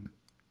pretty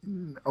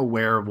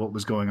aware of what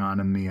was going on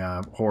in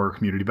the horror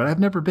community, but I've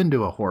never been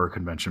to a horror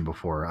convention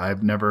before.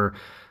 I've never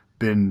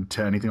been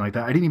to anything like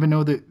that. I didn't even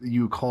know that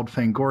you called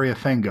Fangoria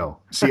Fango.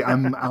 See,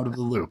 I'm out of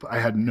the loop. I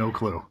had no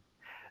clue.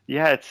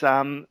 Yeah, it's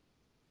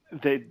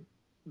the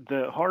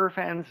the horror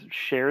fans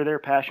share their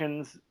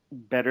passions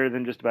better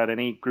than just about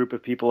any group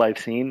of people I've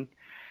seen,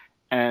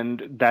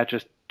 and that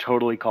just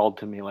totally called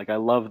to me. Like I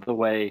love the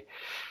way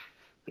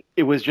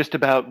it was just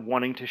about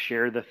wanting to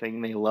share the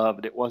thing they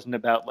loved. It wasn't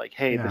about like,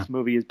 hey, Yeah. this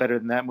movie is better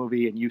than that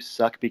movie and you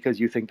suck because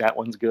you think that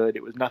one's good.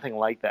 It was nothing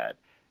like that.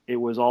 It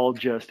was all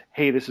just,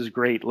 hey, this is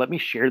great. Let me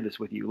share this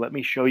with you. Let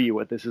me show you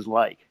what this is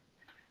like.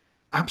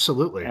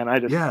 Absolutely. And I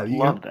just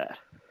love that.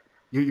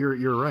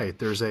 You're right.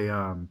 There's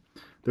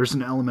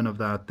an element of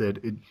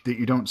that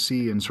you don't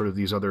see in sort of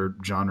these other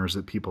genres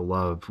that people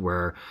love,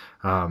 where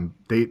a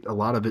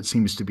lot of it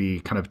seems to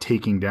be kind of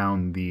taking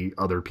down the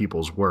other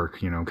people's work,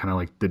 kind of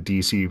like the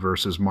DC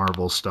versus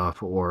Marvel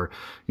stuff, or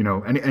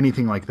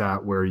anything like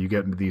that, where you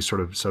get into these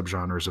sort of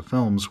subgenres of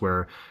films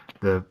where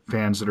the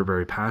fans that are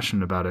very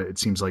passionate about it, it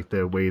seems like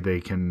the way they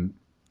can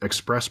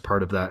express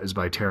part of that is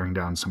by tearing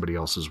down somebody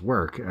else's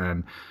work.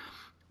 And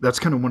that's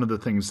kind of one of the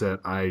things that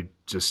I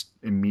just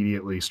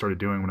immediately started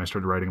doing when I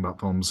started writing about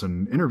films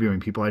and interviewing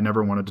people. I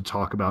never wanted to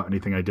talk about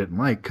anything I didn't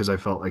like because I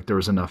felt like there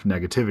was enough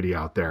negativity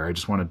out there. I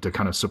just wanted to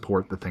kind of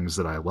support the things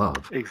that I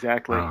love.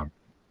 Exactly.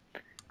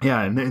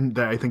 Yeah, and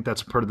I think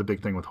that's part of the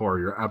big thing with horror.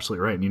 You're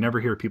absolutely right, and you never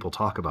hear people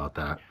talk about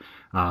that.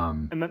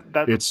 And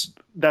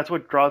that's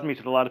what draws me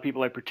to a lot of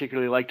people I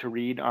particularly like to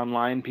read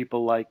online.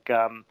 People like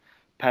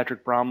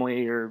Patrick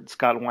Bromley or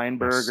Scott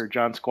Weinberg, Yes. or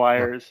John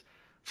Squires.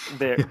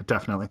 Yeah,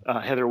 definitely.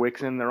 Heather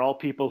Wixon. They're all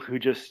people who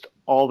just,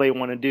 all they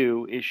want to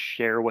do is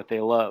share what they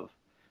love.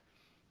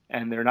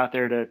 And they're not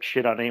there to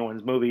shit on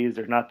anyone's movies.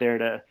 They're not there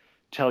to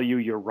tell you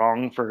you're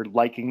wrong for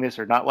liking this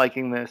or not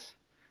liking this.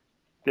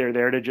 They're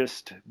there to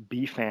just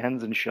be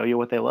fans and show you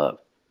what they love.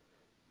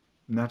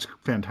 And that's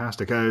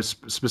fantastic.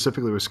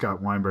 Specifically with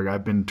Scott Weinberg,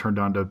 I've been turned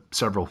on to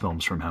several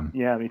films from him.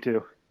 Yeah, me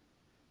too.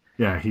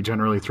 Yeah, he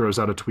generally throws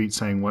out a tweet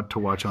saying what to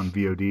watch on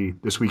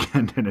VOD this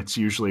weekend, and it's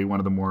usually one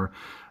of the more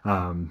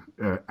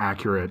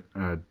accurate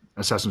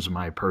assessments of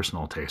my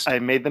personal taste. I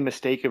made the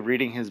mistake of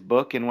reading his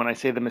book, and when I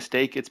say the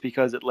mistake, it's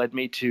because it led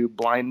me to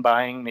blind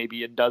buying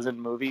maybe a dozen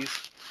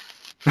movies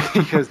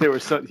because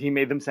he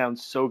made them sound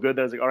so good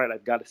that I was like, all right,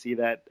 I've got to see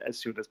that as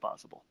soon as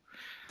possible.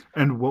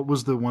 And what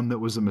was the one that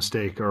was a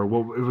mistake, or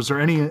was there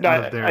any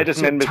out there? I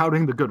just meant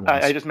touting the good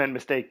ones. I just meant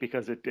mistake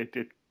because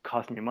it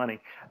cost me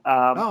money.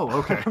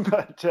 Okay.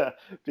 But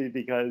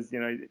because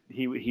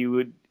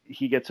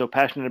he gets so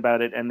passionate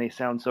about it and they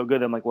sound so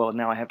good, I'm like, well,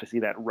 now I have to see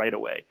that right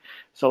away.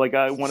 So like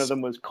one of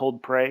them was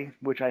Cold Prey,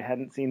 which I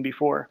hadn't seen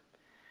before.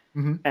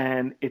 Mm-hmm.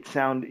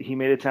 And he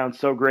made it sound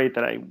so great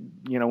that I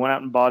went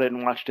out and bought it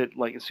and watched it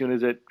like as soon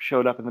as it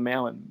showed up in the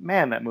mail, and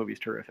man, that movie's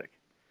terrific.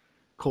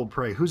 Cold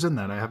Prey. Who's in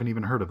that? I haven't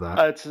even heard of that.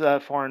 It's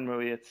a foreign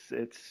movie. It's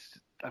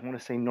I want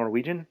to say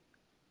Norwegian.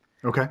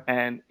 Okay.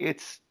 And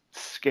it's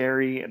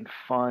scary and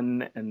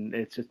fun, and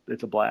it's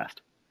a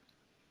blast.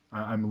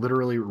 I'm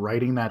literally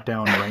writing that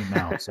down right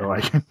now, so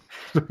I can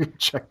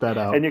check that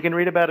out. And you can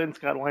read about it in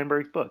Scott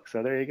Weinberg's book.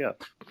 So there you go.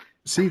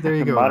 See, there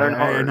you go. Modern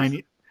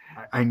horrors.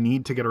 I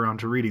need to get around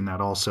to reading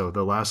that also.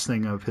 The last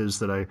thing of his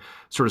that I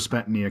sort of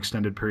spent any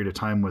extended period of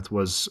time with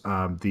was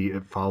the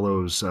It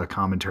Follows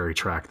commentary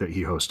track that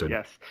he hosted.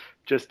 Yes.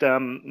 Just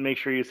make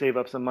sure you save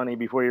up some money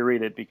before you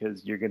read it,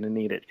 because you're going to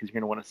need it, because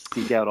you're going to want to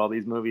seek out all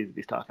these movies that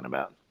he's talking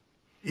about.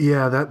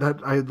 Yeah,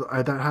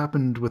 that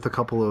happened with a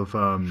couple of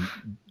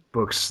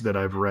books that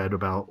I've read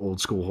about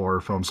old school horror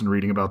films and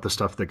reading about the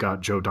stuff that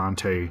got Joe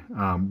Dante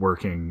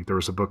working. There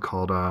was a book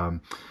called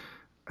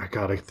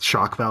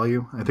Shock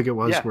Value, I think it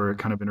was, where it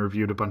kind of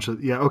interviewed a bunch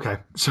of, okay.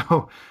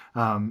 So,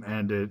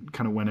 and it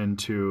kind of went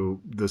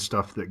into the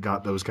stuff that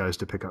got those guys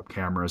to pick up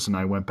cameras. And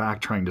I went back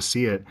trying to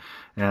see it.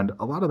 And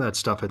a lot of that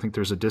stuff, I think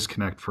there's a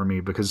disconnect for me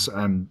because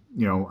I'm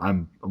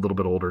a little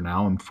bit older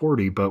now. I'm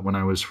 40, but when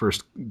I was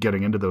first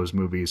getting into those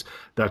movies,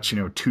 that's,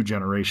 2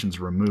 generations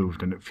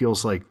removed. And it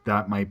feels like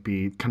that might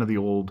be kind of the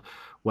old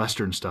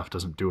Western stuff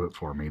doesn't do it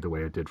for me the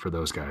way it did for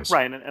those guys.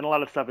 Right. And a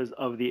lot of stuff is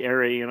of the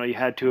era, you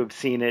had to have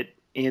seen it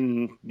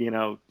in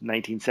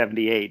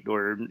 1978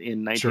 or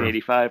in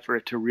 1985 for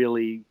it to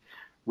really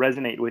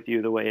resonate with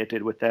you the way it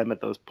did with them at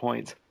those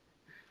points.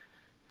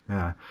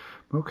 Yeah.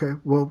 Okay.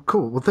 Well,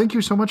 cool. Well, thank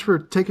you so much for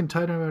taking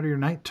time out of your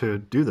night to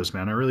do this,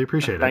 man. I really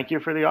appreciate it. Thank you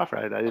for the offer.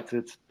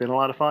 It's been a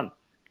lot of fun.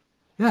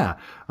 Yeah.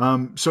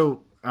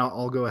 So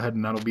I'll go ahead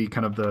and that'll be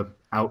kind of the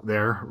out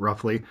there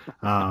roughly.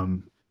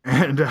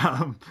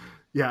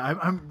 Yeah,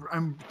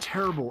 I'm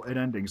terrible at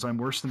endings. I'm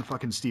worse than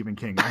fucking Stephen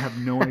King. I have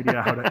no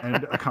idea how to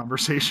end a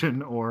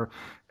conversation or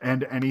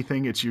end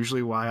anything. It's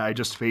usually why I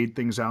just fade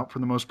things out for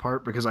the most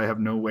part, because I have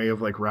no way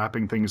of like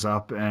wrapping things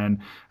up, and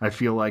I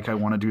feel like I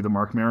want to do the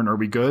Mark Maron. Are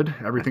we good?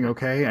 Everything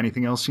okay?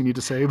 Anything else you need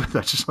to say? But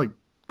that just like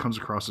comes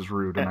across as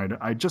rude, and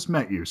I just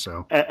met you,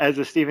 so as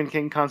a Stephen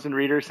King constant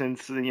reader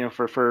since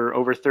for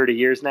over 30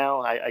 years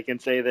now, I can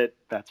say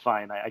that's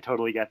fine. I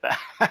totally get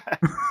that.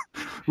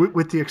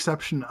 with the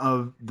exception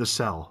of the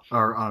Cell,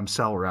 or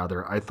Cell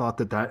rather, I thought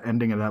that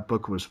ending of that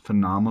book was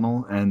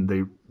phenomenal, and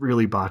they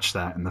really botched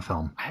that in the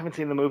film. I haven't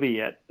seen the movie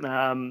yet.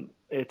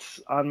 It's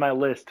on my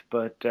list,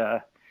 but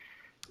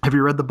have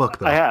you read the book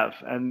though? I have,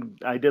 and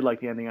I did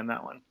like the ending on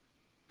that one.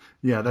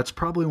 Yeah, that's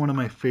probably one of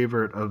my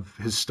favorite of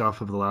his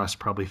stuff of the last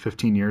probably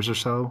 15 years or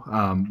so.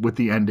 With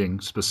the ending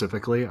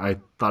specifically, I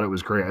thought it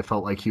was great. I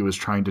felt like he was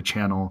trying to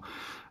channel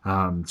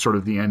sort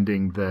of the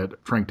ending that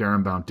Frank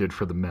Darabont did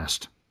for The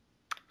Mist.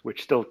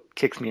 Which still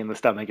kicks me in the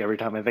stomach every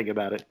time I think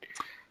about it.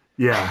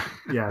 Yeah.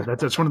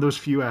 That's one of those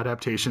few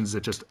adaptations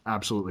that just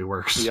absolutely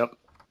works. Yep.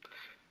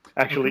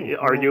 Actually,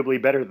 Cool.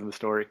 arguably better than the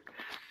story.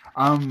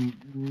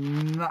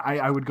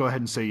 I would go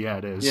ahead and say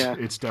it is. Yeah.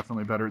 It's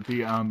definitely better.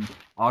 The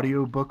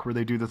audio book where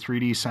they do the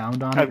 3D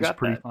sound on I've it is got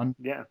pretty that. fun.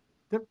 Yeah.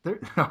 Okay.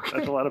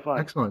 That's a lot of fun.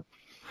 Excellent.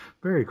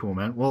 Very cool,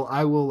 man. Well,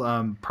 I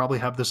will probably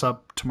have this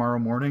up tomorrow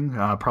morning,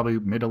 probably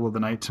middle of the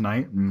night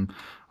tonight, and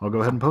I'll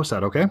go ahead and post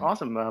that, okay?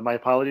 Awesome. My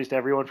apologies to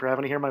everyone for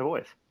having to hear my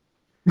voice.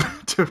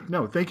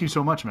 No, thank you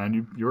so much,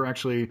 man. You're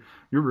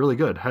really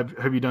good.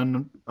 Have you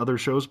done other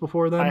shows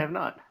before then? I have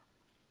not.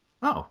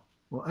 Oh,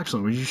 well,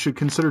 excellent. Well, you should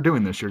consider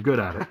doing this. You're good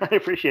at it. I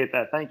appreciate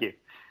that. Thank you.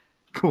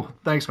 Cool.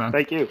 Thanks, man.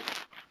 Thank you.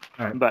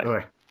 All right. Bye.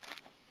 Bye.